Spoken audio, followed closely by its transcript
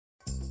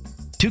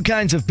2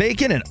 kinds of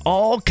bacon and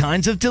all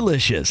kinds of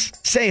delicious.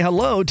 Say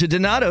hello to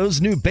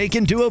Donato's new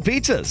Bacon Duo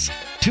pizzas.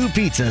 2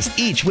 pizzas,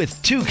 each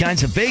with 2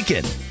 kinds of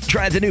bacon.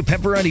 Try the new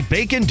Pepperoni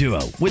Bacon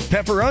Duo with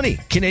pepperoni,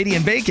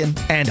 Canadian bacon,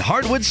 and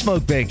hardwood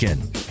smoked bacon.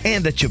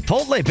 And the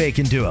Chipotle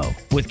Bacon Duo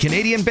with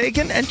Canadian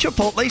bacon and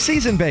Chipotle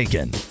seasoned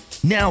bacon.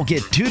 Now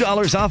get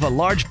 $2 off a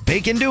large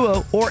Bacon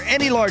Duo or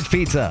any large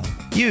pizza.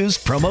 Use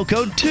promo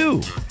code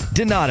 2.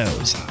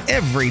 Donato's.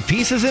 Every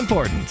piece is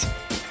important.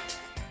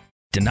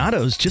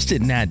 Donato's just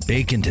didn't add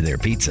bacon to their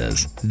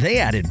pizzas. They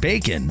added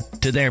bacon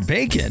to their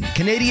bacon.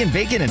 Canadian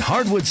bacon and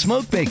hardwood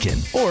smoked bacon.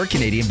 Or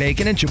Canadian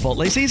bacon and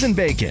Chipotle seasoned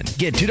bacon.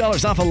 Get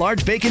 $2 off a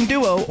large Bacon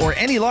Duo or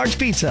any large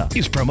pizza.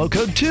 Use promo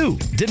code 2.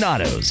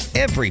 Donato's.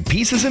 Every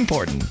piece is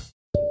important.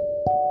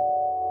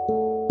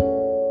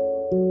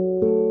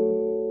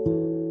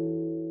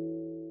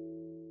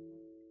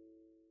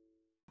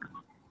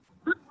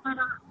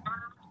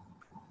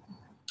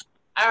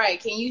 All right,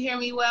 can you hear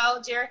me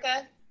well,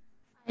 Jerica?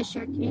 I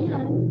sure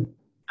can.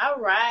 All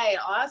right,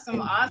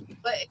 awesome.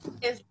 But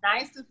it's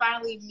nice to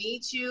finally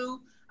meet you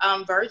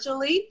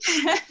virtually.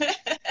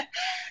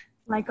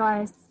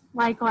 Likewise.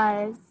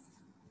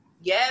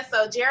 Yeah,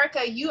 so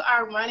Jerica, you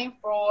are running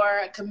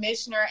for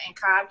commissioner in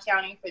Cobb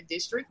County for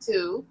District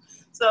 2.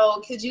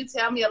 So could you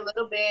tell me a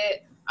little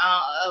bit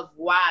of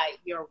why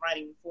you're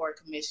running for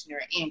commissioner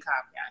in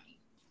Cobb County?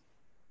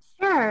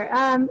 Sure.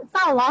 It's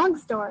not a long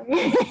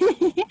story.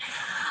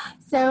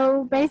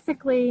 So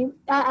basically,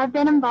 I've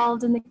been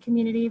involved in the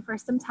community for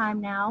some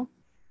time now.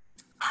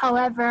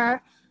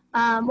 However,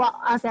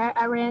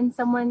 I ran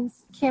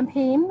someone's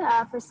campaign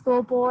for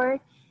school board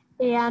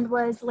and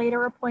was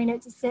later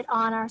appointed to sit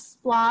on our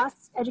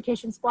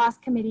Education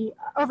SPLOS committee,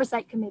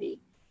 oversight committee.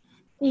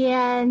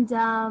 And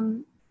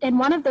in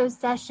one of those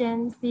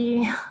sessions,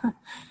 the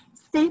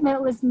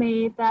statement was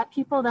made that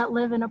people that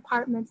live in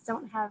apartments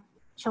don't have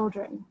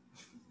children.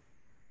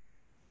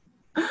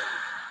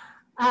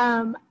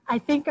 I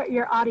think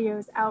your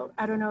audio's out.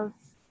 I don't know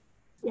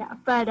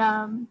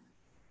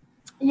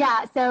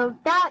so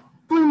that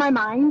blew my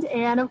mind.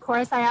 And of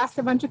course I asked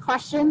a bunch of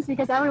questions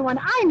because everyone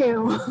I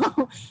knew,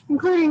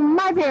 including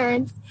my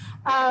parents,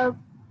 I'm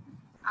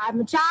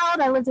a child,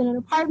 I lived in an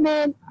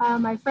apartment,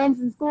 my friends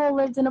in school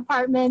lived in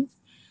apartments.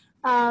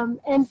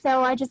 And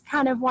so I just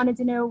kind of wanted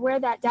to know where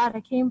that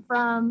data came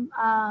from.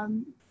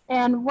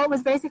 And what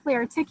was basically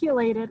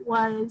articulated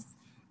was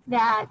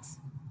that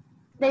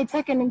they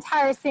took an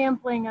entire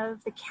sampling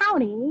of the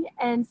county.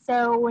 And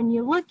so when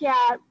you look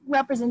at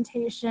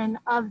representation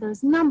of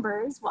those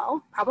numbers,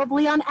 well,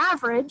 probably on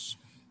average,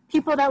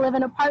 people that live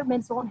in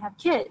apartments won't have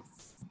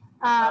kids.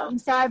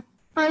 So I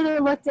further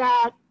looked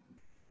at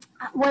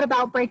what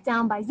about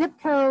breakdown by zip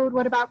code?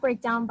 What about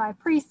breakdown by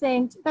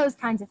precinct? Those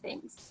kinds of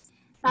things.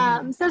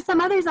 So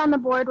some others on the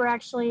board were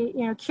actually,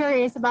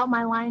 curious about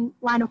my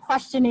line of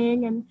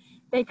questioning, and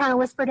they kind of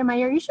whispered in my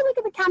ear, you should look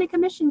at the county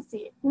commission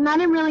seat. And I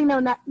didn't really know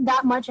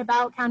that much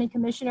about county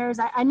commissioners.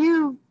 I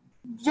knew,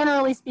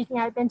 generally speaking,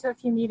 I'd been to a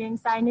few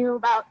meetings. So I knew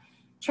about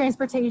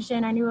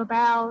transportation. I knew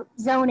about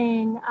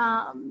zoning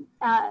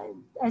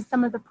as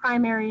some of the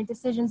primary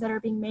decisions that are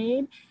being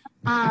made.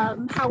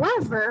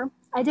 However,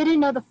 I didn't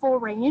know the full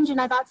range. And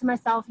I thought to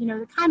myself,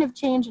 the kind of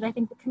change that I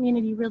think the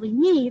community really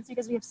needs,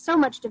 because we have so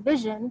much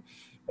division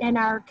in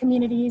our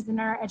communities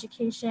and our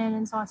education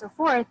and so on and so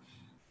forth,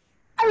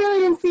 I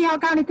really didn't see how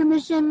county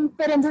commission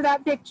fit into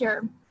that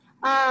picture.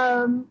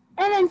 And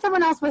then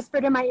someone else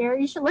whispered in my ear,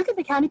 you should look at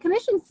the county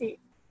commission seat.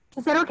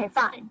 I said, okay,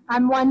 fine.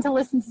 I'm one to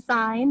listen to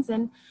signs.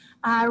 And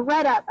I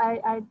read up.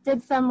 I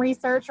did some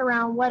research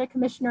around what a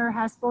commissioner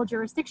has full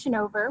jurisdiction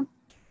over.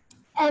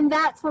 And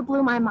that's what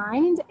blew my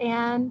mind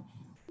and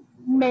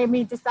made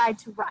me decide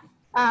to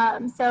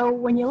run. So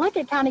when you look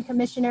at county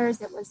commissioners,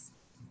 it was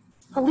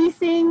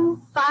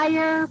policing,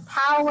 fire,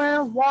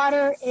 power,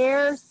 water,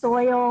 air,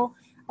 soil,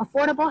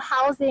 affordable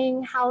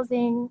housing,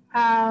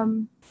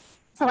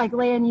 so like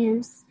land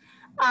use,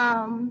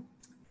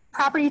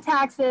 property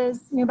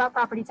taxes, knew about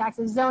property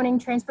taxes, zoning,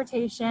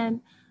 transportation,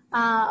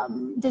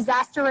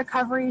 disaster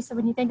recovery. So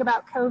when you think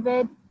about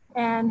COVID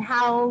and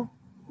how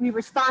we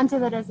respond to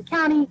that as a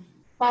county,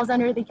 falls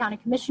under the county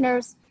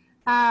commissioners,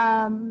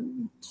 all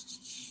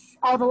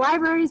the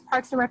libraries,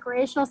 parks and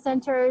recreational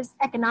centers,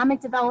 economic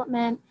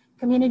development,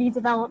 community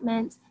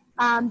development,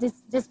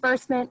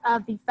 disbursement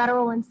of the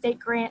federal and state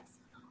grants.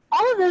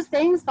 All of those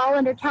things fall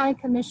under county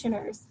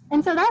commissioners.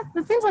 And so that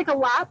seems like a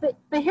lot,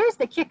 but here's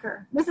the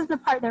kicker. This is the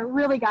part that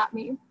really got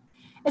me,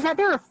 is that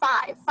there are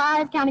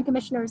five county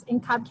commissioners in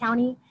Cobb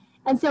County.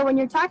 And so when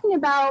you're talking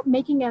about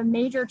making a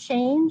major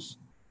change,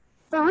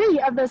 3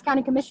 of those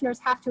county commissioners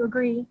have to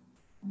agree.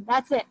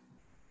 That's it.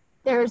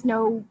 There's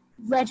no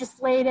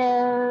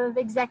legislative,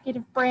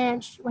 executive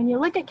branch. When you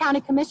look at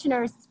county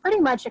commissioners, it's pretty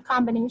much a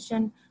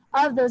combination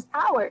of those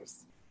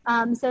powers.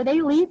 So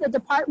they lead the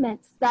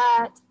departments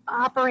that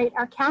operate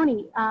our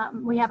county.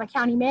 We have a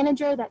county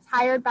manager that's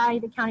hired by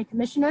the county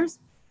commissioners,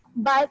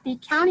 but the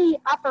county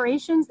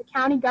operations, the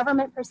county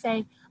government per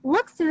se,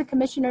 looks to the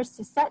commissioners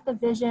to set the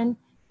vision,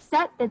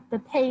 set the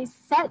pace,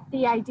 set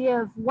the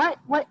idea of what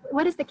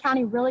is the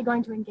county really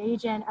going to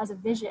engage in as a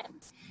vision.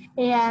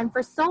 And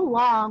for so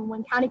long,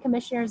 when county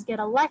commissioners get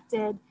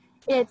elected,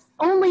 it's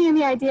only in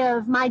the idea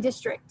of my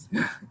district.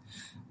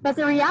 But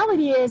the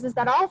reality is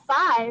that all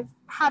 5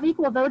 have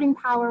equal voting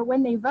power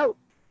when they vote.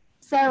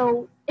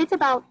 So it's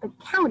about the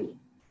county.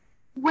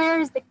 Where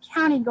is the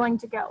county going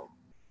to go?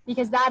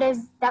 Because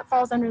that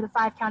falls under the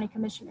 5 county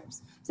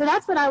commissioners. So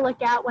that's what I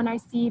look at when I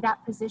see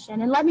that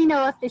position. And let me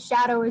know if the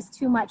shadow is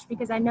too much,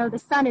 because I know the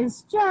sun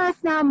is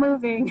just now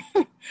moving.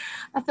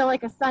 I feel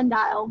like a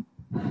sundial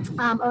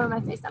over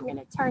my face. I'm going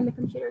to turn the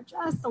computer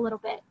just a little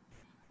bit.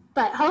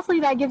 But hopefully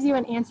that gives you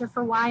an answer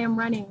for why I'm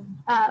running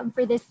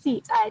for this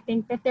seat. I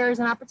think that there is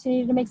an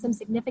opportunity to make some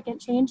significant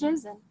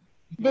changes. And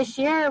this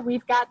year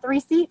we've got 3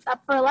 seats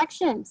up for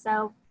election.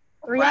 So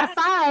 3 out of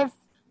 5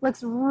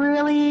 looks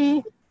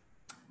really...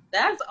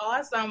 That's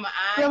awesome.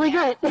 Really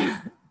good.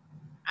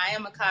 I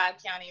am a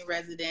Cobb County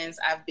resident.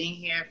 I've been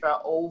here for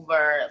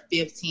over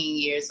 15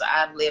 years. So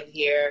I've lived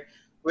here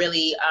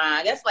really,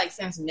 I guess like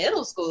since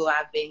middle school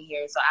I've been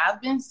here. So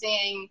I've been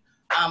seeing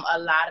a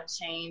lot of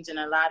change and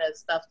a lot of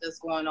stuff that's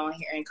going on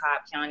here in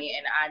Cobb County.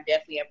 And I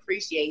definitely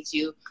appreciate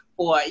you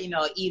for,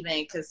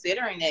 even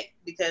considering it,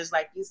 because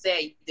like you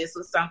said, this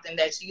was something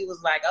that you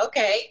was like,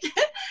 okay.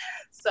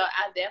 So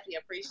I definitely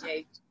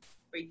appreciate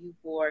for you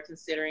for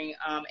considering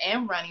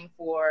and running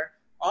for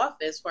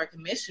office for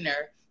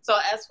commissioner. So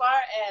as far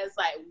as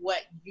like what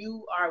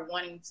you are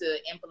wanting to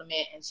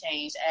implement and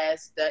change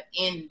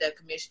in the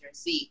commissioner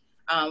seat,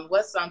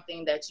 what's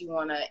something that you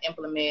want to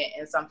implement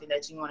and something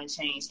that you want to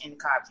change in the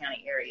Cobb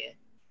County area?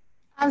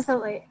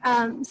 Absolutely.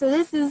 So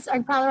I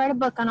could probably write a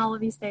book on all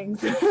of these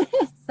things.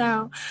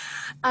 So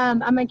I'm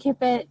going to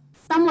keep it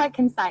somewhat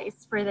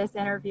concise for this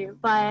interview,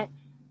 but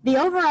the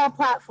overall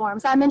platform,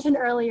 so I mentioned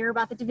earlier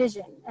about the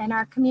division in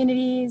our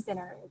communities, in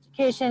our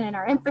education, and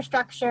our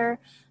infrastructure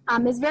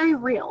is very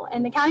real.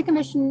 And the county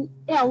commission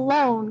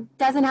alone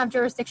doesn't have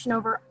jurisdiction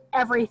over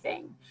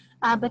everything,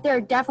 but there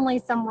are definitely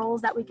some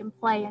roles that we can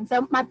play. And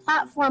so my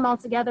platform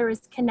altogether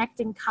is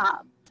connecting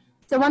Cobb.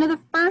 So one of the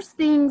first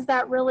things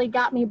that really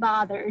got me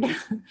bothered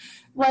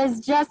was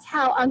just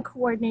how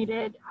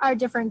uncoordinated our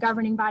different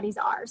governing bodies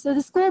are. So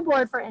the school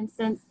board, for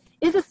instance,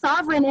 is a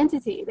sovereign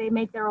entity. They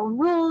make their own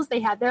rules. They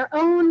have their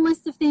own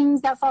list of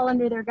things that fall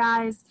under their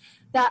guise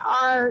that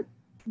are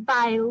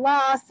by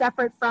law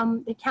separate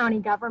from the county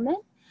government.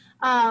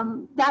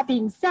 That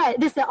being said,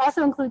 this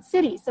also includes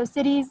cities. So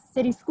cities,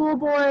 city school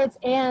boards,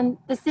 and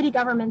the city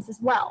governments as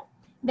well.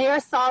 They are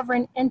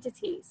sovereign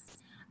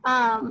entities.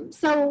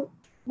 So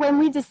when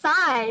we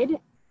decide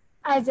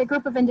as a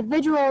group of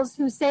individuals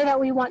who say that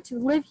we want to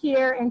live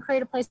here and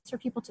create a place for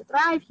people to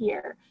thrive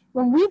here,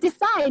 when we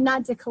decide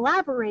not to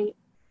collaborate,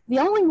 the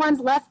only ones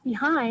left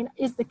behind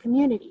is the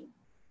community.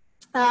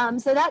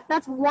 So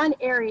that's one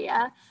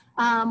area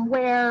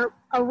where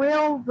a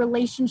real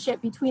relationship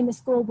between the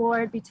school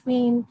board,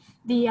 between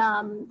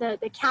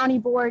the county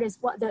board, as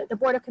well, the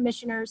board of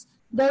commissioners,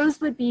 that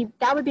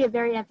would be a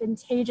very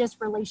advantageous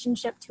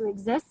relationship to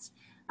exist.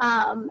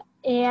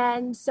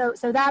 And so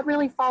that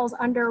really falls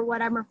under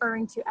what I'm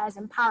referring to as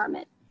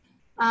empowerment.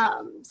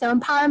 So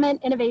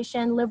empowerment,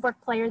 innovation, live,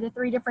 work, play are the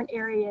 3 different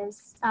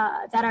areas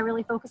that I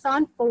really focus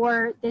on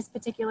for this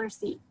particular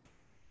seat.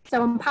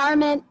 So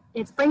empowerment,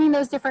 it's bringing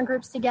those different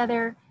groups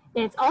together.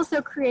 It's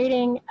also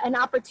creating an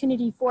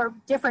opportunity for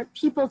different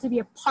people to be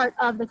a part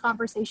of the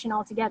conversation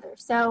altogether.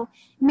 So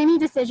many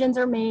decisions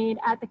are made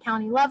at the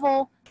county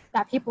level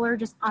that people are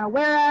just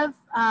unaware of,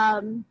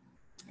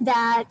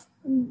 that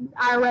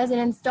our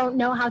residents don't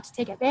know how to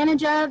take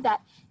advantage of,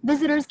 that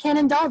visitors can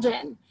indulge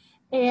in.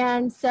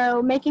 And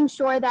so making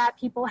sure that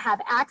people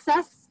have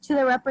access to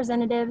their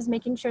representatives,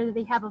 making sure that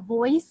they have a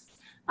voice,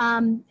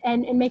 and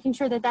making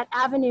sure that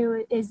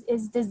avenue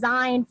is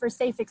designed for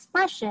safe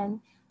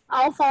expression,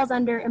 all falls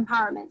under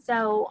empowerment.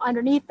 So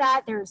underneath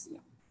that, there's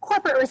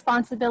corporate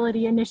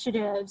responsibility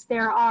initiatives,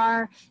 there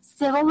are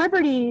civil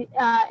liberty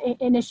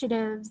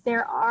initiatives,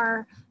 there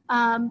are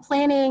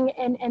planning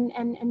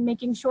and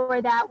making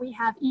sure that we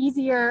have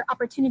easier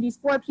opportunities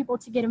for people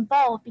to get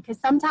involved, because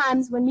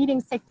sometimes when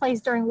meetings take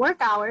place during work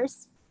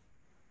hours,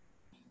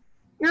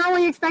 you're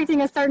only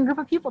expecting a certain group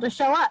of people to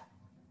show up.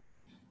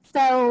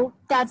 So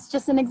that's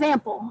just an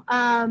example.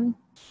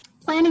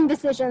 Planning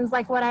decisions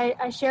like what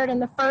I shared in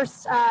the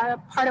first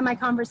part of my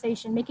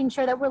conversation, making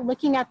sure that we're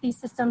looking at these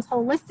systems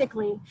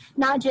holistically,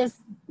 not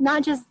just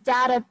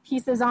data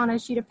pieces on a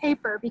sheet of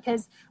paper,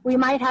 because we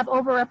might have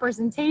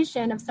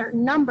overrepresentation of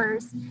certain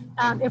numbers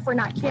if we're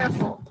not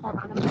careful. Hold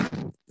on a minute.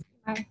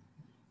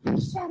 My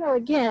shadow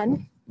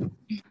again.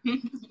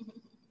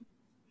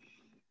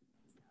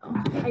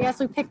 I guess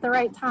we picked the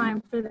right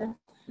time for the,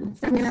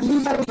 so I'm going to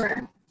move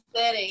over.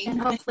 Steady. And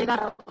hopefully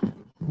that'll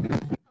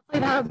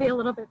be a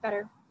little bit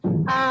better.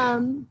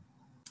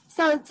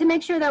 So to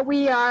make sure that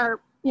we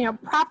are,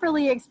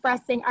 properly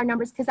expressing our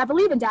numbers, because I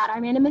believe in data. I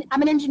mean,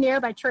 I'm an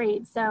engineer by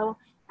trade, so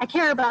I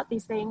care about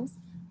these things.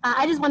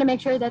 I just want to make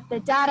sure that the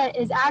data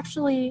is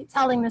actually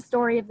telling the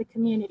story of the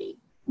community,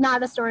 not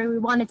the story we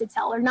wanted to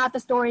tell, or not the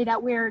story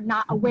that we're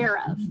not aware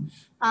of.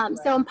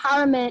 So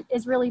empowerment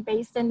is really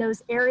based in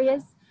those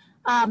areas.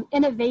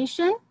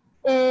 Innovation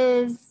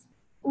is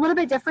a little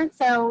bit different.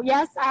 So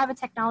yes, I have a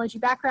technology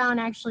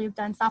background. I actually have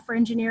done software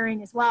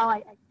engineering as well.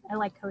 I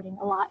like coding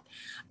a lot.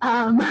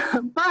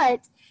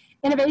 But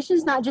innovation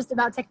is not just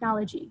about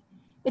technology.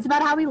 It's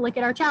about how we look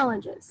at our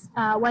challenges,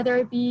 whether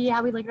it be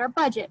how we look at our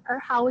budget, or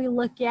how we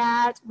look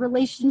at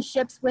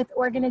relationships with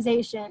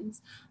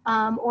organizations,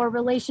 or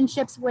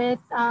relationships with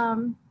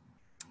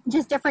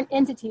just different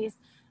entities.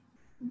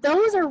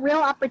 Those are real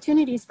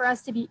opportunities for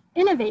us to be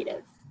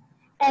innovative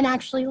and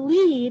actually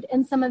lead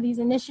in some of these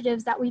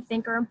initiatives that we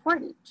think are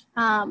important.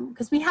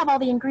 Because we have all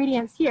the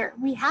ingredients here.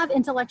 We have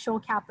intellectual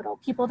capital,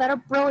 people that are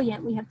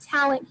brilliant. We have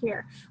talent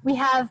here. We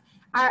have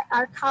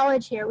our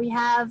college here. We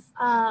have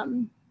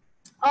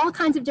all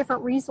kinds of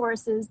different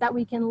resources that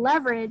we can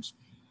leverage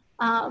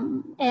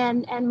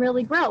and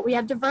really grow. We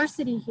have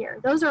diversity here.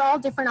 Those are all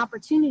different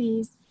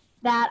opportunities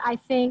that I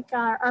think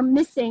are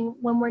missing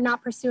when we're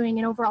not pursuing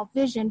an overall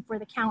vision for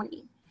the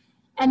county.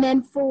 And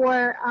then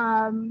for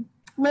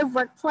live,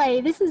 work,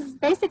 play, this is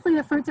basically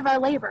the fruits of our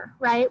labor,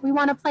 right? We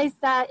want a place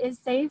that is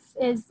safe,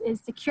 is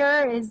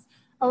secure, is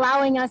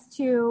allowing us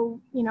to,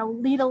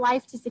 lead a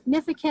life to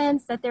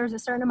significance, that there's a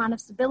certain amount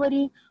of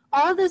stability.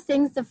 All of those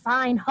things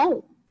define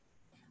home.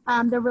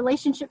 The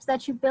relationships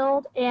that you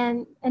build.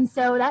 And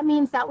so that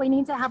means that we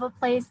need to have a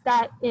place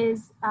that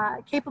is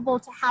capable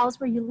to house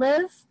where you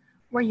live,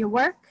 where you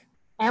work,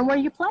 and where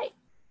you play.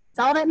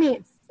 That's all that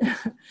means.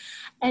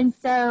 And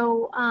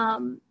so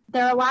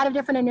there are a lot of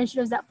different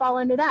initiatives that fall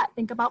under that.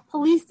 Think about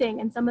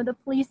policing and some of the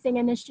policing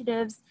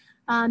initiatives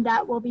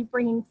that we'll be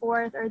bringing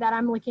forth, or that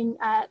I'm looking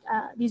at.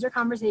 These are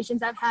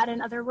conversations I've had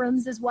in other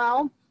rooms as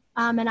well.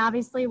 And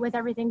obviously with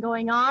everything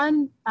going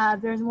on,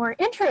 there's more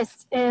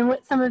interest in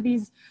what some of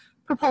these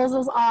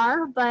proposals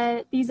are,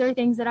 but these are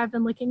things that I've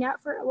been looking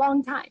at for a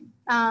long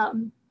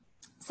time.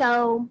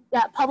 So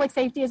that public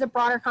safety is a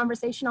broader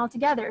conversation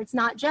altogether. It's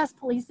not just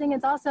policing,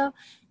 it's also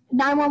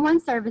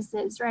 911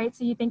 services, right?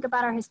 So you think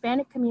about our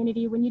Hispanic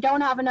community, when you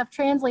don't have enough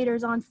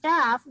translators on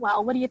staff,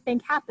 well, what do you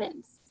think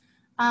happens?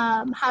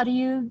 How do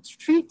you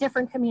treat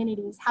different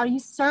communities? How do you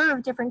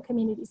serve different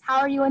communities? How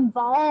are you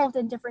involved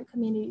in different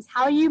communities?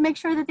 How do you make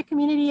sure that the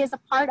community is a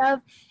part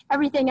of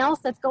everything else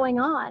that's going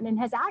on and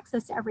has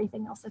access to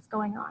everything else that's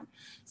going on?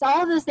 So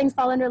all of those things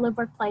fall under live,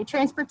 work, play.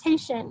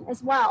 Transportation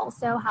as well.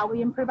 So how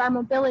we improve our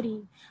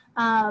mobility,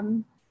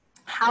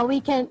 how we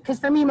can, because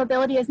for me,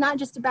 mobility is not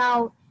just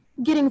about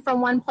getting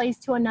from one place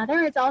to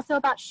another. It's also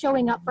about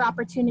showing up for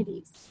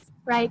opportunities,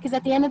 right? Because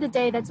at the end of the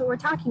day, that's what we're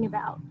talking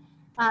about.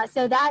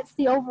 So that's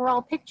the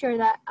overall picture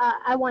that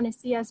I want to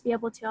see us be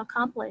able to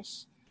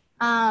accomplish.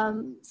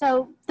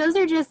 So those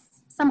are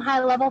just some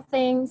high-level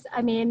things.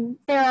 I mean,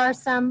 there are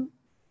some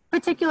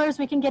particulars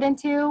we can get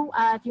into.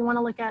 If you want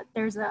to look at,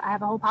 I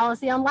have a whole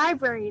policy on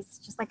libraries,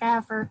 just like I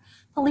have for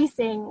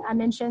policing. I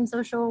mentioned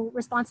social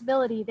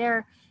responsibility. There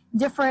are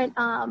different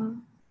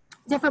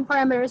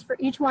parameters for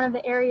each one of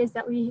the areas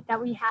that we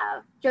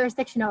have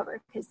jurisdiction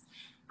over, because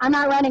I'm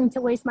not running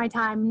to waste my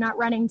time. I'm not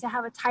running to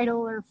have a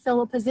title or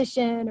fill a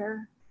position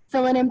or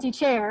fill an empty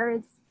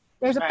chair.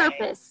 There's a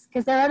purpose,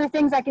 because there are other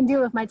things I can do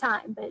with my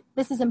time, but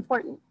this is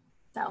important.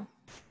 So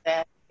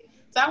I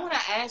want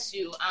to ask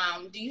you,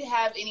 do you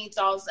have any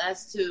thoughts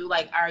as to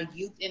like our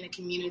youth in the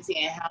community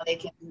and how they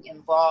can be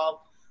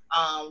involved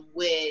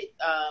with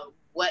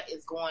what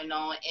is going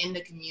on in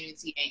the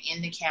community and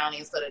in the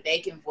county, so that they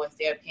can voice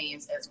their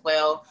opinions as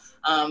well?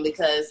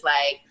 Because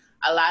like,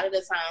 a lot of the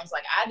times,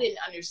 like, I didn't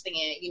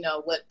understand,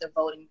 what the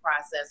voting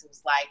process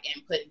was like,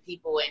 and putting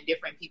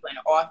different people in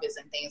office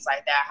and things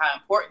like that, how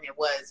important it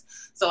was.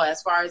 So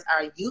as far as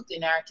our youth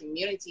in our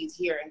communities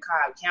here in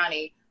Cobb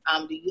County,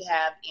 do you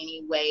have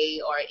any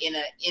way, or in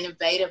an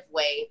innovative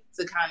way,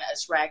 to kind of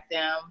attract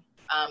them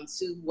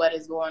to what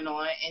is going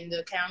on in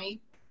the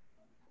county?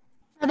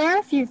 There are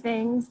a few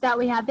things that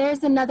we have.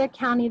 There's another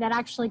county that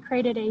actually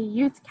created a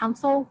youth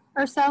council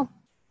or so.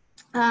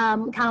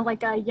 Kind of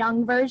like a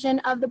young version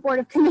of the Board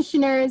of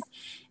Commissioners,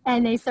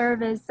 and they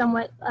serve as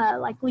somewhat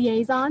like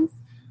liaisons.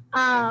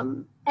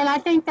 And I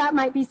think that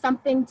might be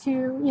something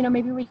to,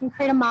 maybe we can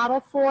create a model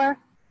for.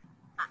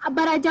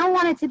 But I don't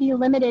want it to be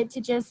limited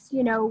to just,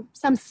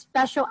 some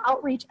special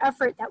outreach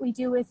effort that we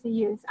do with the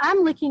youth. I'm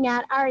looking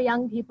at our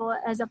young people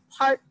as a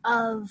part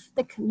of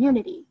the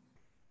community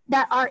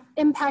that are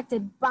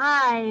impacted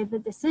by the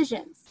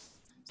decisions.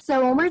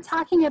 So when we're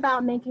talking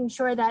about making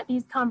sure that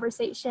these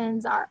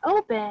conversations are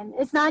open,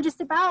 it's not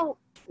just about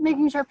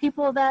making sure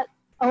people that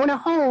own a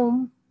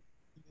home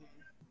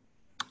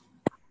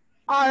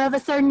are of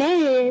a certain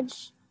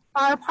age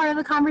are a part of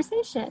the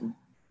conversation.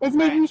 It's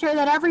making sure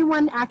that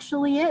everyone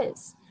actually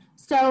is.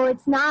 So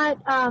it's not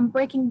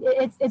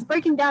it's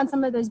breaking down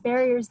some of those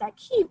barriers that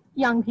keep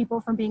young people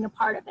from being a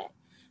part of it.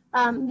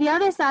 The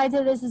other side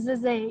of this is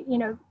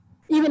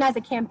even as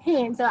a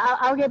campaign. So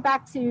I'll get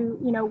back to,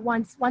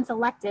 once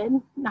elected,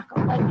 not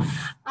going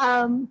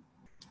to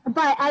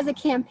but as a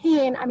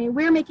campaign, I mean,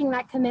 we're making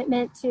that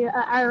commitment to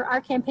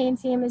our campaign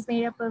team is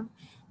made up of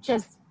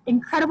just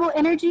incredible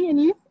energy in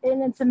youth,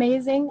 and it's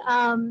amazing.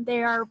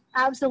 They are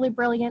absolutely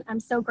brilliant. I'm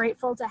so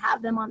grateful to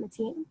have them on the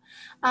team.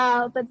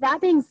 But that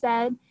being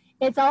said,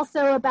 it's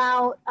also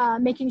about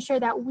making sure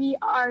that we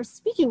are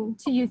speaking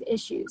to youth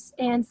issues.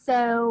 And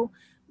so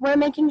we're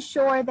making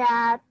sure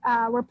that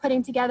we're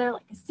putting together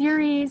like a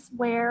series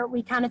where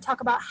we kind of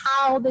talk about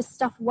how this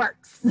stuff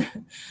works.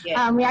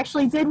 Yeah. We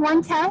actually did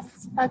one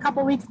test a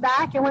couple weeks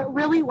back. It went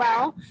really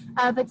well,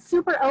 but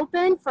super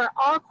open for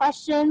all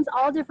questions,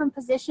 all different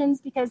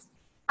positions, because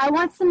I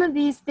want some of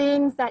these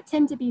things that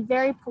tend to be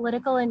very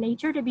political in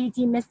nature to be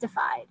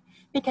demystified.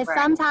 Because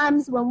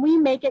sometimes when we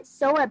make it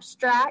so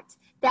abstract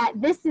that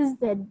this is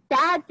the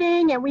bad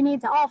thing and we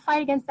need to all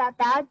fight against that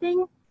bad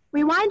thing,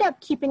 we wind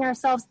up keeping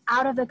ourselves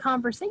out of the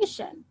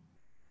conversation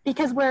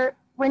because we're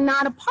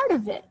not a part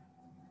of it.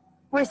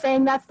 We're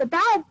saying that's the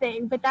bad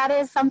thing, but that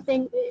is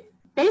something,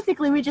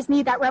 basically we just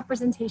need that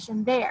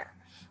representation there.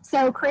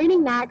 So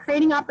creating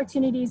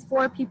opportunities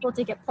for people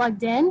to get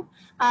plugged in.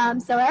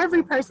 So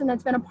every person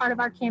that's been a part of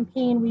our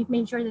campaign, we've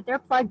made sure that they're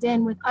plugged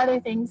in with other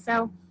things.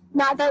 So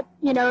not that,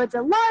 it's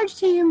a large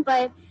team,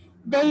 but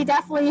they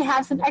definitely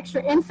have some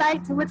extra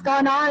insight to what's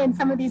going on in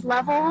some of these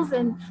levels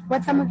and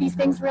what some of these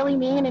things really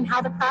mean and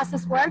how the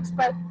process works.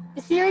 But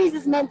the series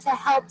is meant to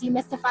help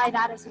demystify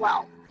that as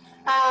well.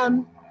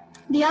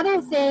 The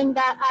other thing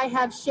that I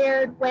have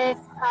shared with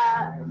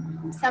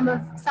some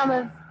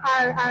of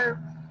our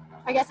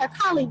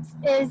colleagues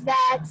is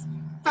that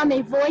from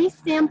a voice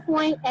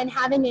standpoint and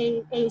having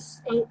a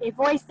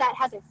voice that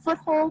has a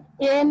foothold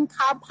in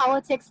Cobb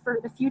politics for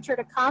the future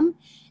to come,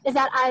 is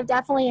that I've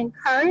definitely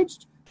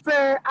encouraged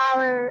for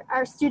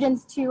our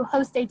students to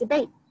host a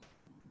debate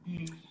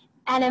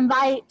and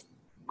invite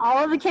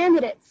all of the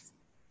candidates,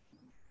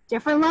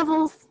 different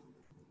levels,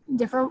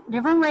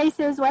 different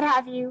races, what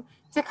have you,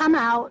 to come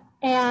out,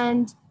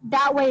 and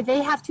that way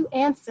they have to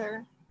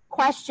answer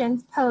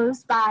questions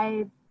posed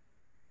by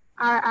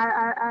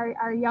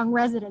our young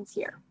residents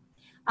here.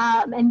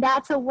 And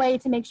that's a way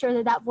to make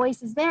sure that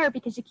voice is there,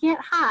 because you can't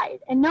hide,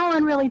 and no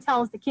one really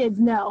tells the kids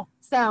no.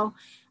 So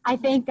I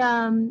think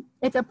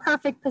it's a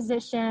perfect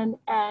position.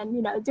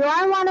 And, do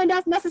I want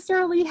to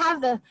necessarily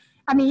have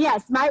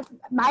yes,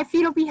 my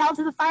feet will be held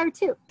to the fire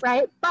too,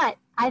 right? But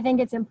I think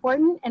it's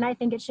important, and I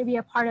think it should be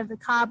a part of the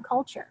Cobb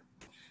culture.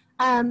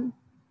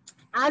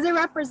 As a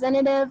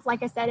representative,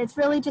 like I said, it's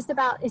really just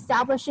about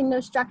establishing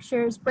those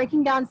structures,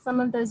 breaking down some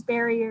of those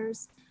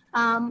barriers,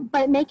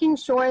 but making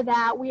sure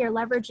that we are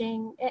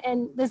leveraging,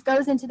 and this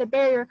goes into the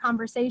barrier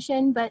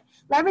conversation, but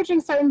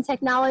leveraging certain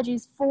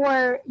technologies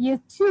for youth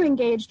to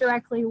engage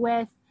directly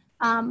with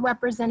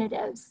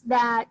representatives,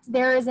 that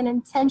there is an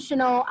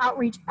intentional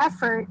outreach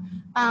effort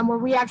where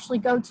we actually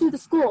go to the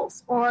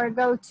schools or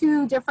go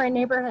to different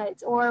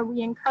neighborhoods, or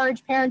we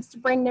encourage parents to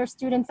bring their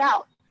students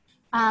out.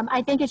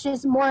 I think it's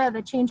just more of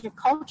a change of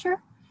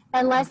culture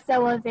and less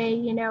so of a,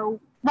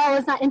 well,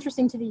 it's not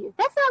interesting to the youth.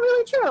 That's not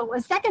really true.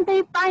 The second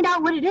they find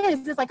out what it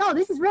is, it's like, oh,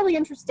 this is really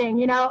interesting.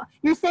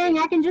 You're saying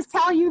I can just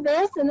tell you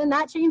this and then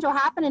that change will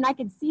happen and I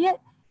can see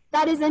it.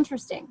 That is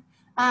interesting.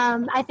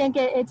 I think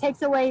it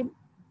takes away,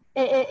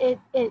 it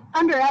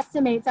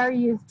underestimates our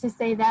youth to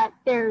say that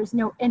there's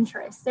no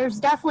interest. There's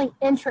definitely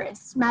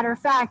interest. Matter of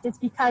fact, it's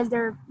because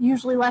they're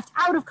usually left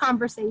out of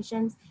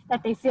conversations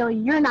that they feel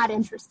you're not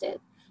interested.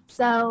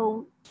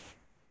 So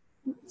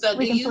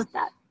we can flip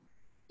that.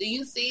 Do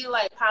you see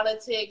like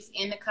politics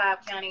in the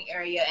Cobb County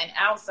area and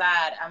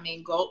outside,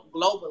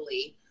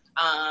 globally,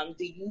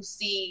 do you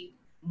see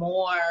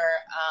more,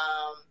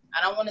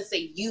 I don't want to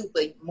say youth,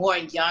 but more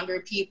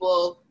younger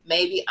people,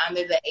 maybe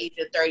under the age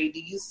of 30?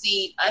 Do you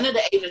see under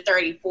the age of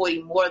 30,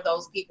 40, more of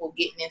those people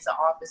getting into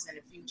office in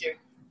the future?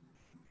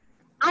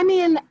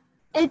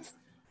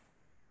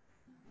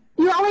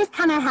 You always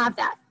kind of have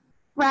that,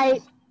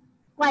 right?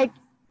 Like,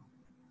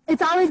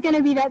 it's always going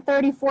to be that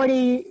 30,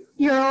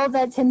 40-year-old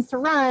that tends to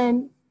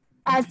run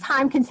as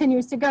time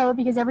continues to go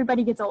because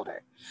everybody gets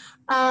older.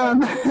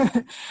 And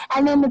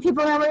then the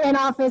people that were in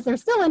office are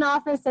still in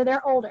office, so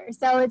they're older.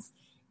 So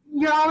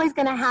you're always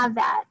going to have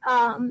that.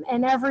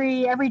 And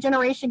every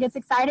generation gets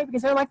excited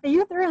because they're like, the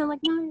youth are in. I'm like,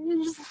 no,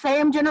 it's just the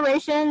same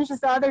generation. It's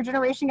just the other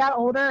generation got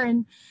older,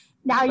 and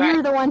now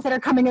you're the ones that are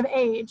coming of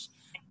age.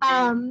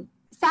 So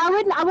I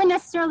wouldn't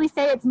necessarily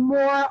say it's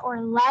more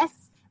or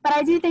less. But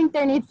I do think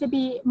there needs to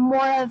be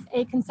more of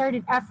a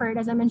concerted effort,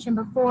 as I mentioned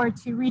before,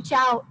 to reach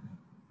out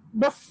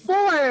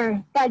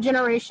before that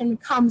generation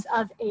comes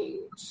of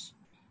age,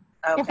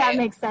 if that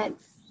makes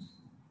sense.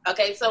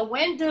 Okay, so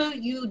when do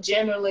you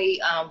generally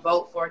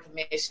vote for a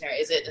commissioner?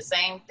 Is it the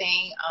same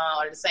thing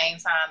or the same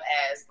time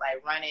as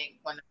like running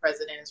when the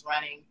president is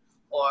running,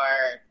 or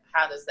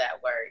how does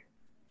that work?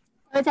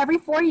 It's every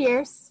 4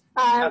 years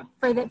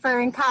for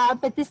in Cobb,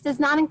 but this does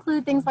not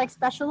include things like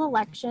special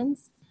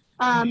elections.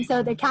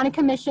 So the county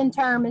commission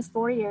term is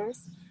 4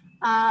 years.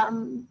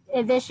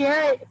 This year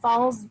it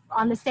falls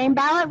on the same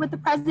ballot with the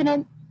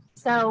president.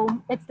 So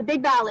it's the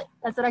big ballot.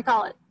 That's what I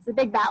call it. It's the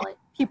big ballot.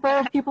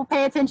 People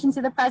pay attention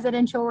to the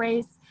presidential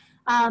race.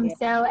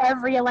 So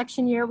every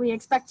election year we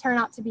expect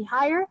turnout to be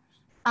higher.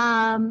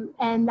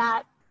 And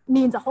that,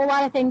 means a whole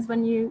lot of things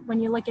when you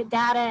look at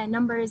data and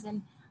numbers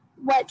and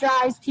what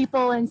drives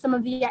people. And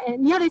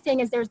the other thing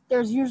is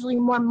there's usually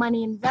more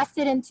money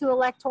invested into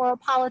electoral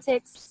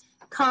politics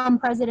come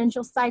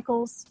presidential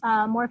cycles.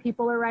 More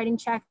people are writing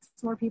checks,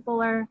 more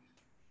people are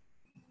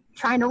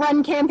trying to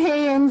run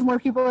campaigns, more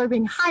people are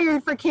being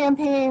hired for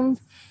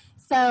campaigns.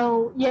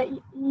 So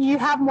you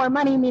have more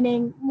money,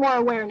 meaning more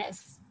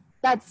awareness.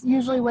 That's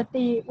usually what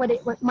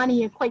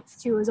money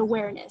equates to, is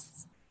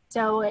awareness.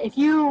 So if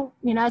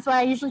that's why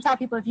I usually tell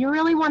people, if you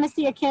really want to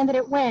see a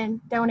candidate win,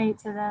 donate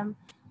to them,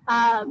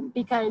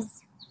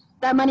 because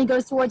that money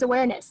goes towards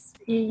awareness.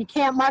 You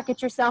can't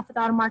market yourself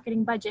without a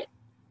marketing budget.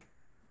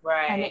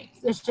 Right. And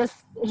it's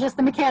just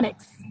the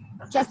mechanics.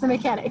 Just the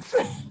mechanics.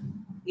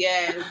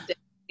 Yeah,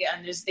 definitely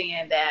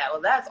understand that.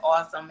 Well, that's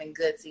awesome and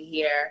good to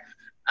hear.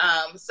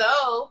 I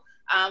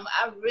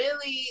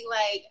really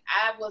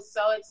I was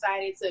so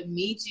excited to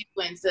meet you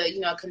and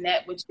to,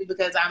 connect with you,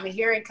 because I'm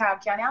here in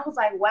Cobb County. I was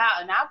like, wow.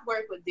 And I've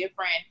worked with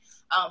different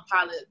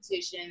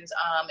politicians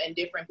and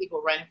different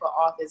people running for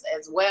office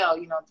as well,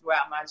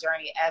 throughout my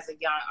journey as a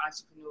young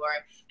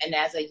entrepreneur and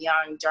as a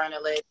young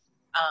journalist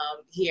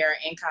here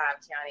in Cobb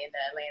County in the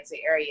Atlanta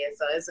area.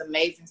 So it's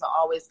amazing to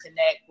always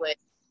connect with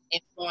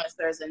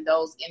influencers and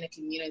those in the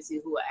community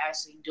who are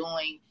actually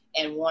doing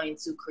and wanting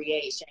to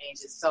create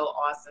change. Is so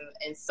awesome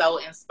and so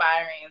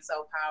inspiring and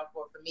so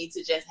powerful for me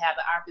to just have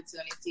the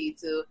opportunity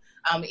to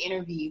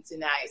interview you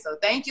tonight. So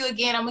thank you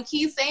again. I'm going to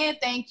keep saying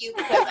thank you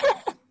because I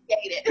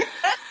appreciate it.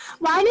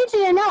 Well, I need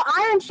you to know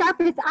iron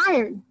sharpens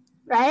iron,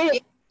 right? Yeah.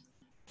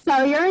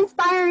 So you're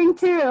inspiring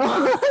too.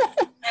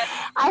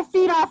 I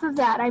feed off of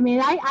that. I mean,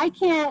 I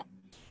can't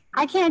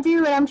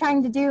do what I'm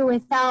trying to do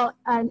without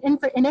an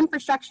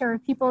infrastructure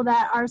of people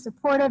that are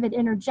supportive and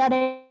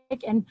energetic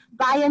and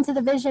buy into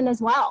the vision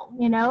as well.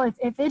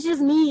 If it's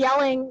just me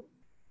yelling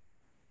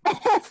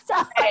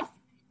stuff, it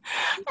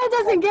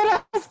doesn't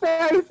get us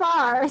very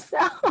far. So,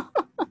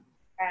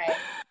 right.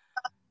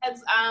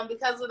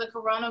 Because of the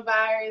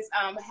coronavirus,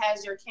 how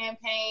has your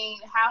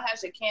campaign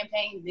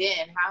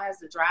been? How has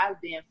the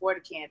drive been for the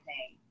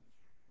campaign?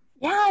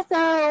 Yeah,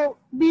 so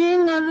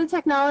being of the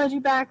technology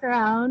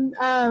background,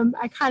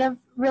 I kind of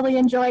really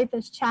enjoyed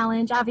this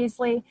challenge.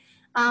 Obviously,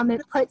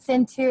 it puts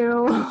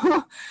into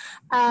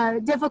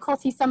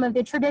difficulty some of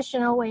the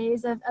traditional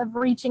ways of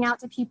reaching out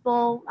to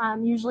people,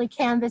 usually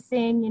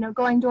canvassing,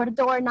 going door to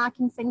door,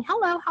 knocking, saying,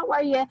 hello, how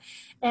are you?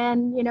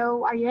 And,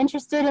 are you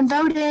interested in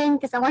voting?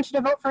 Because I want you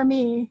to vote for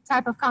me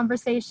type of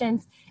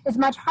conversations is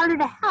much harder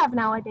to have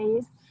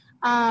nowadays.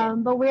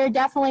 But we're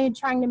definitely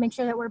trying to make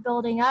sure that we're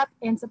building up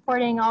and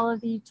supporting all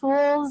of the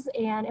tools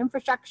and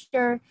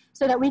infrastructure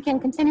so that we can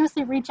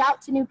continuously reach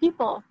out to new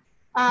people.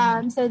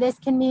 So this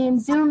can mean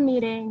Zoom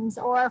meetings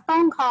or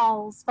phone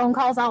calls. Phone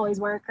calls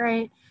always work,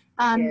 right?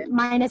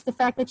 Minus the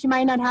fact that you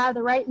might not have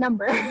the right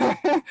number.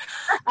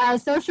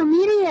 Social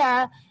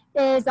media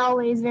is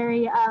always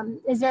very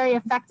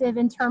effective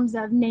in terms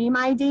of name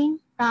ID.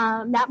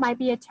 That might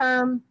be a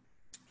term.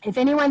 If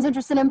anyone's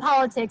interested in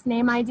politics,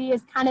 name ID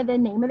is kind of the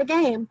name of the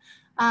game.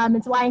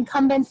 It's why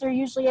incumbents are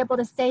usually able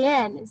to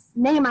stay in. It's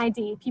name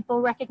ID. People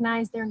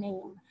recognize their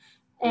name.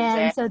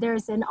 And so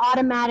there's an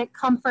automatic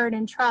comfort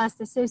and trust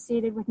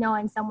associated with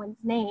knowing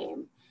someone's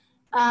name.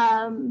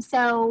 There's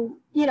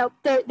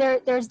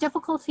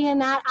difficulty in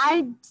that.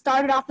 I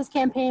started off this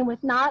campaign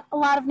with not a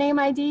lot of name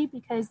ID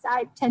because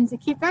I tend to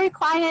keep very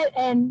quiet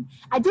and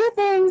I do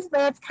things,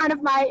 but it's kind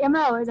of my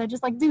MO is I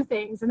just do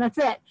things and that's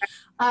it.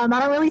 I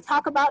don't really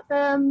talk about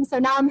them. So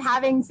now I'm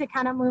having to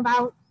kind of move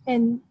out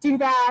and do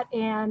that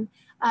and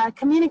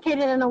communicate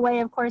it in a way,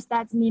 of course,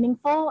 that's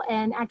meaningful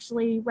and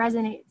actually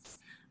resonates.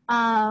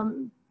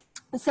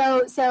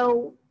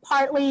 So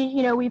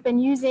partly, we've been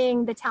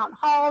using the town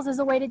halls as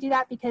a way to do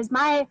that because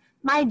my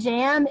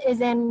jam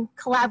is in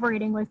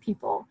collaborating with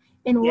people,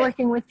 in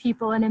working with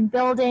people, and in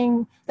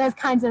building those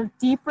kinds of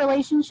deep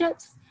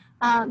relationships.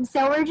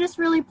 So we're just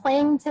really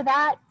playing to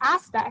that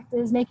aspect,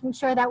 is making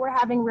sure that we're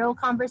having real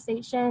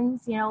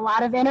conversations, a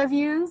lot of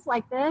interviews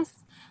like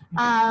this,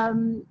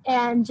 and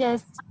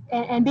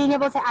being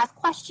able to ask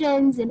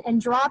questions and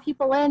draw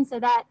people in so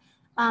that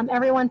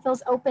everyone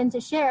feels open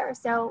to share.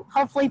 So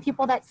hopefully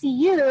people that see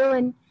you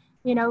and,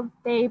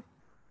 they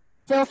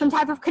feel some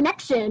type of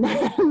connection.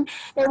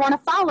 They want to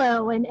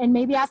follow and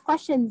maybe ask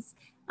questions.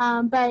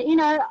 But,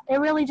 it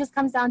really just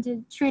comes down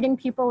to treating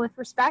people with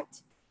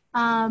respect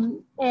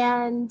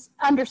and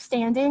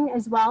understanding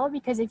as well.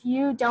 Because if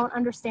you don't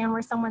understand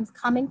where someone's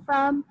coming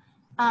from,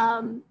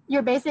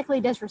 you're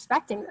basically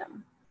disrespecting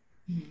them.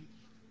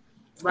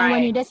 Right. And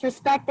when you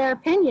disrespect their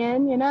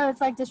opinion,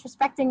 it's like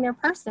disrespecting their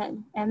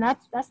person. And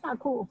that's not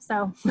cool.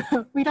 So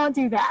we don't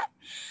do that.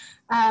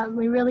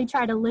 We really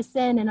try to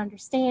listen and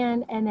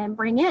understand and then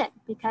bring in,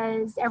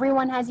 because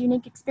everyone has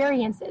unique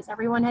experiences.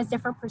 Everyone has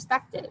different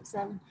perspectives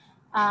and,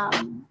 got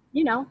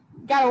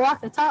to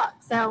walk the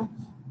talk. So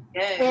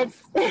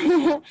it's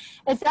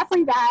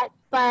definitely that.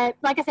 But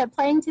like I said,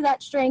 playing to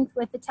that strength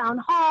with the town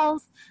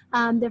halls,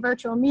 the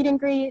virtual meet and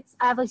greets.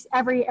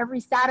 Every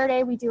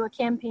Saturday we do a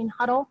campaign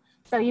huddle.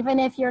 So even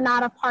if you're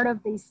not a part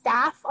of the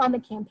staff on the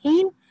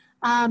campaign,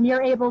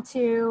 you're able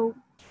to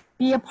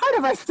be a part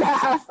of our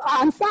staff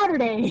on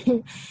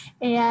Saturday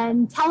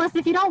and tell us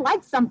if you don't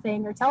like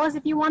something or tell us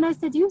if you want us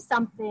to do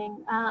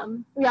something.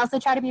 We also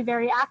try to be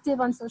very active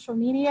on social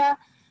media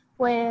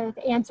with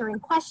answering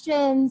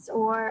questions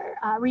or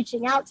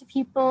reaching out to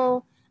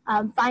people,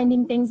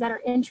 finding things that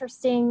are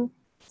interesting.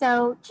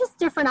 So just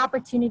different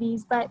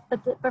opportunities, but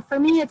for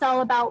me, it's all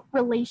about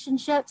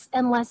relationships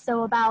and less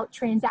so about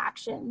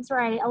transactions,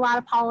 right? A lot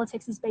of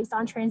politics is based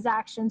on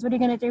transactions. What are you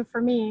going to do for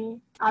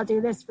me? I'll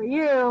do this for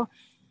you.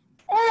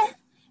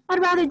 I'd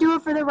rather do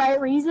it for the right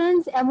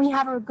reasons, and we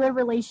have a good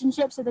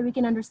relationship so that we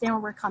can understand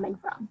where we're coming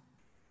from.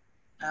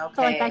 Okay. I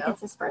feel like that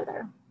gets us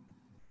further.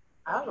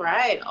 All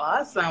right.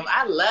 Awesome.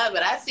 I love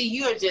it. I see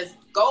you are just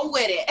go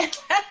with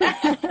it.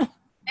 I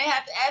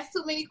have to ask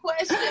too many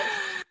questions.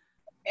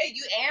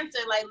 You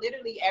answered like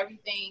literally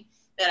everything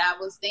that I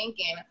was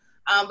thinking.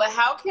 But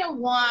how can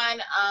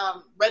one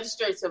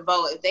register to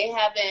vote? If they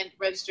haven't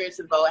registered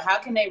to vote, how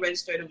can they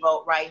register to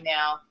vote right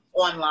now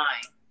online?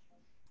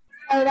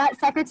 So that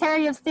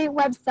Secretary of State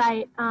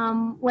website,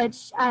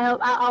 which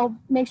I'll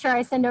make sure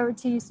I send over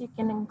to you so you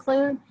can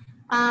include.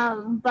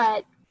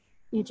 But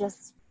you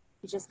just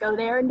go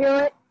there and do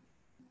it.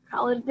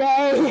 Call it a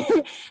day.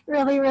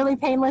 Really, really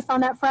painless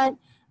on that front.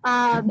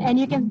 And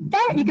you can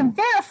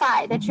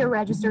verify that you're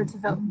registered to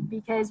vote,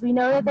 because we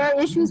know that there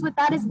are issues with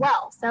that as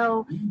well.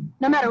 So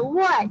no matter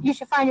what, you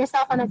should find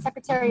yourself on that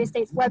Secretary of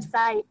State's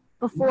website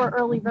before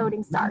early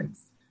voting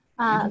starts.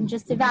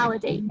 Just to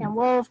validate. And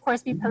we'll, of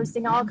course, be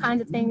posting all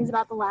kinds of things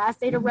about the last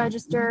day to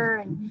register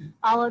and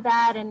all of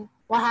that. And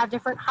we'll have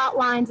different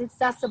hotlines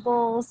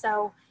accessible.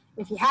 So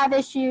if you have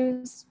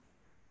issues,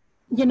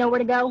 you know where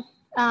to go.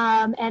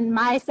 And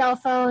my cell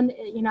phone,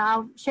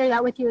 I'll share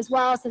that with you as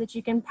well so that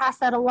you can pass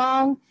that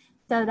along,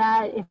 so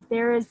that if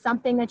there is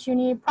something that you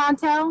need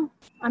pronto,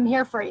 I'm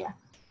here for you.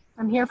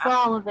 I'm here for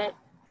all of it.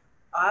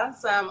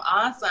 Awesome.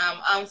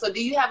 So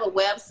do you have a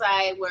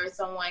website where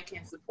someone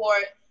can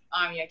support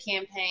your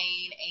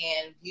campaign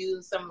and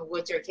view some of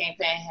what your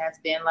campaign has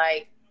been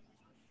like?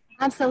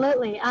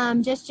 Absolutely.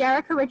 Just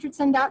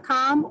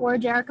JericaRichardson.com or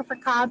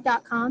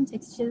JericaForCobb.com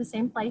takes you to the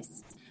same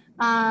place.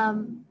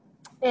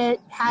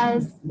 It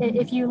has,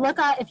 if you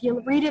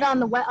read it on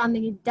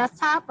the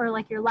desktop or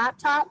like your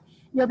laptop,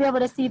 you'll be able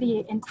to see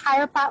the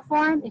entire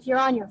platform. If you're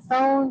on your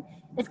phone,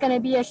 it's going to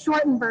be a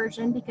shortened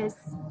version because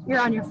you're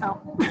on your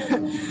phone.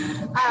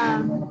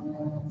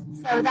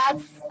 So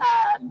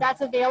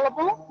that's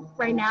available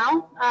right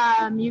now.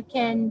 You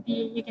can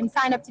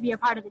sign up to be a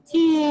part of the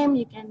team.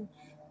 You can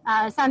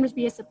sign up to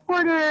be a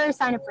supporter,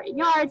 sign up for a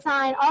yard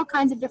sign, all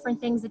kinds of different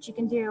things that you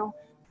can do.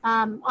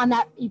 On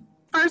that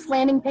first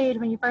landing page,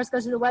 when you first go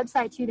to the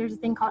website too, there's a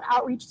thing called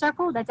Outreach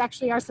Circle. That's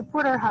actually our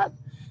supporter hub.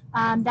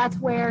 That's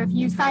where if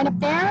you sign up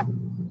there,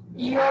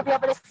 you'll be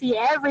able to see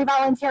every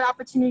volunteer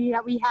opportunity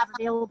that we have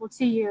available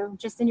to you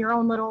just in your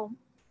own little,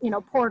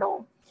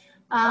 portal.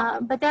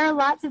 But there are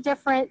lots of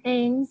different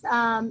things.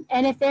 And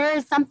if there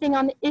is something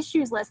on the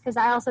issues list, because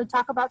I also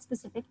talk about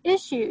specific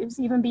issues,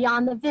 even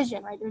beyond the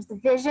vision, right? There's the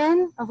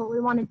vision of what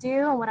we want to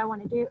do and what I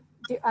want to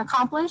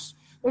accomplish.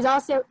 There's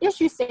also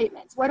issue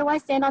statements. Where do I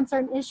stand on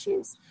certain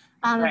issues?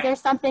 Right. If there's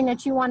something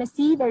that you want to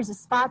see, there's a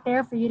spot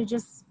there for you to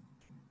just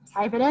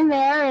type it in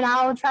there, and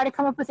I'll try to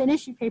come up with an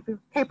issue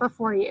paper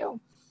for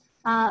you.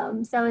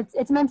 So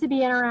it's meant to be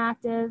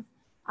interactive.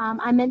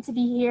 I'm meant to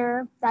be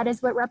here. That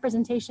is what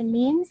representation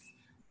means.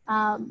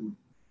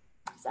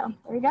 So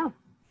there you go.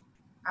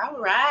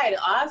 All right.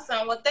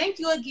 Awesome. Well, thank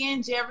you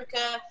again,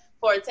 Jerica,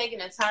 for taking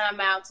the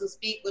time out to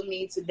speak with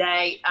me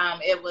today.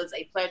 It was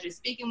a pleasure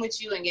speaking with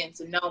you and getting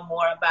to know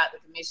more about the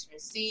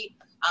commissioner's seat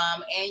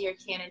and your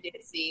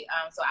candidacy.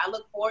 So I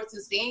look forward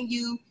to seeing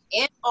you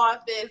in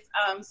office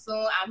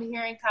soon. I'm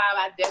here in Cobb.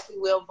 I definitely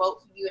will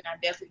vote for you, and I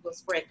definitely will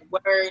spread the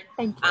word.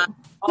 Thank you.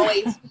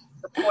 Always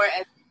support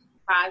as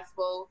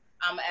possible.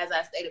 As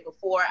I stated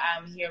before,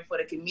 I'm here for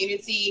the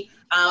community,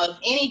 of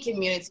any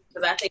community,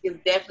 because I think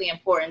it's definitely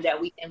important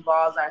that we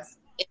involve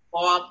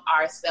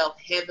ourselves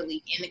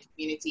heavily in the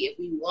community if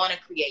we want to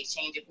create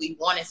change, if we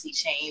want to see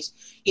change.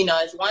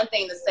 It's one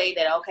thing to say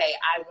that, okay,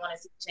 I want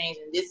to see change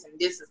and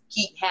this is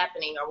keep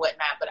happening or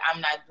whatnot, but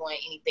I'm not doing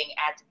anything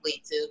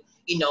actively to,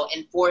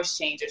 enforce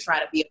change or try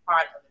to be a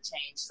part of the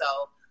change. So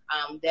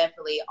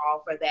definitely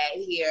all for that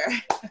here.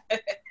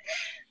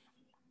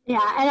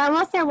 Yeah, and I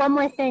will say one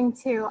more thing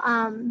too.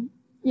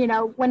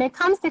 When it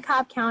comes to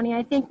Cobb County,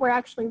 I think we're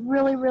actually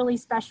really, really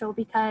special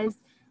because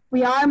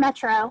we are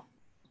metro,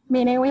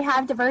 meaning we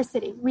have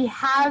diversity. We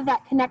have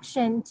that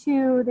connection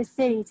to the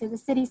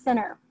city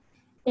center,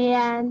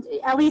 and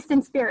at least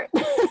in spirit.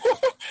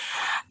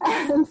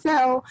 And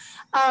so,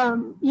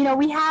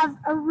 we have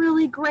a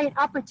really great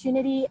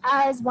opportunity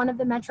as one of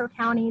the metro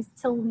counties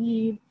to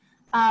lead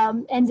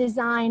and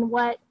design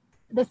what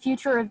the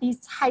future of these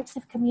types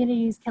of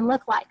communities can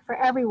look like for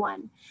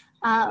everyone.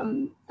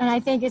 And I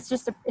think it's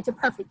a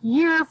perfect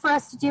year for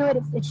us to do it.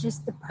 It's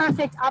just the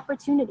perfect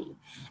opportunity.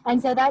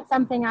 And so that's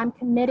something I'm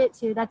committed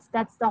to. That's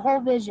the whole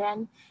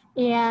vision.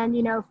 And,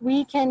 if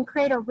we can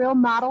create a real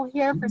model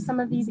here for some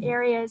of these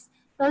areas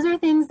those are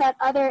things that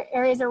other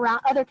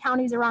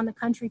counties around the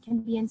country can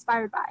be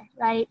inspired by,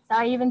 right? So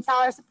I even tell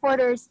our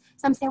supporters,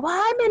 some say, well,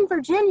 I'm in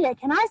Virginia,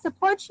 can I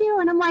support you?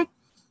 And I'm like,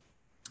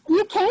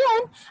 you can.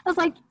 I was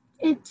like,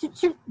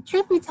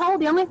 truth be told,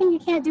 the only thing you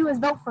can't do is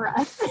vote for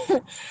us.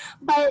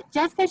 But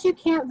just because you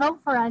can't vote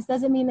for us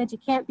doesn't mean that you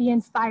can't be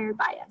inspired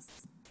by us.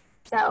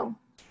 So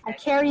I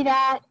carry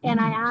that, and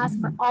I ask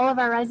for all of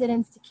our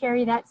residents to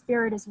carry that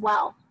spirit as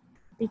well,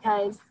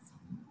 because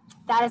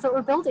that is what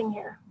we're building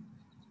here.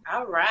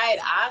 All right,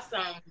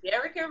 awesome.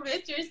 Jerica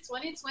Richards,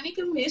 2020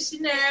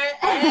 Commissioner.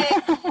 Hey.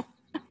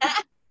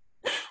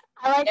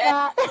 I like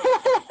that.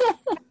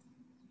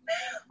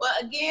 Well,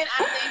 again,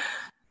 I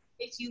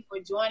thank you for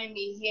joining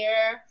me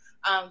here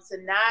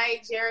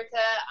tonight,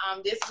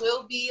 Jerica. This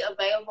will be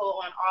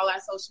available on all our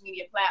social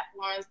media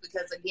platforms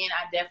because, again,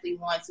 I definitely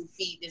want to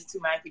feed this to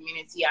my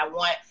community. I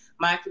want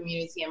my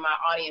community and my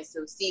audience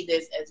to see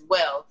this as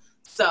well.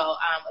 So,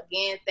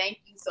 again,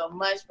 thank you so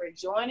much for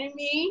joining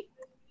me.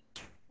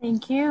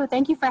 Thank you.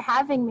 Thank you for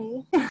having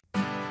me.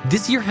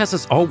 This year has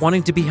us all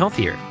wanting to be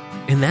healthier,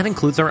 and that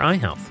includes our eye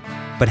health.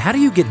 But how do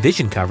you get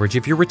vision coverage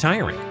if you're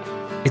retiring?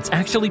 It's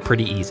actually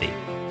pretty easy.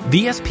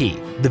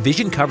 VSP, the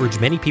vision coverage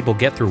many people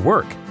get through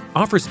work,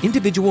 offers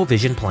individual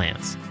vision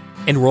plans.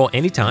 Enroll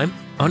anytime,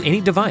 on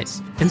any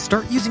device, and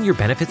start using your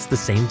benefits the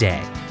same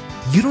day.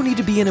 You don't need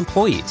to be an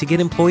employee to get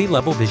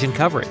employee-level vision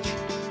coverage.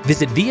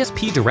 Visit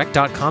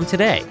VSPdirect.com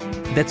today.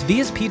 That's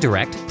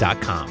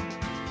VSPdirect.com.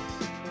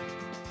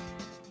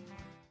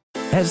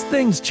 As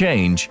things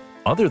change,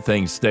 other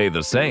things stay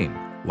the same,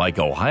 like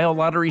Ohio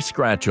Lottery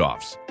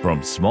scratch-offs.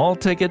 From small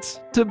tickets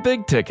to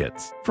big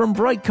tickets, from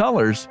bright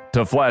colors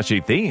to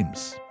flashy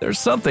themes. There's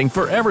something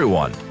for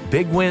everyone.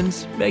 Big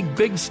wins make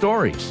big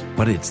stories,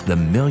 but it's the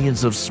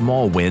millions of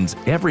small wins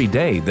every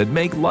day that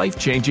make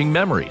life-changing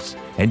memories.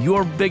 And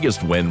your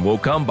biggest win will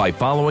come by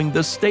following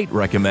the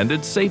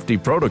state-recommended safety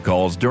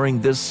protocols during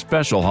this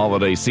special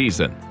holiday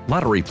season.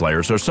 Lottery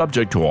players are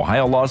subject to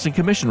Ohio laws and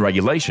commission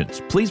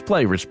regulations. Please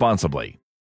play responsibly.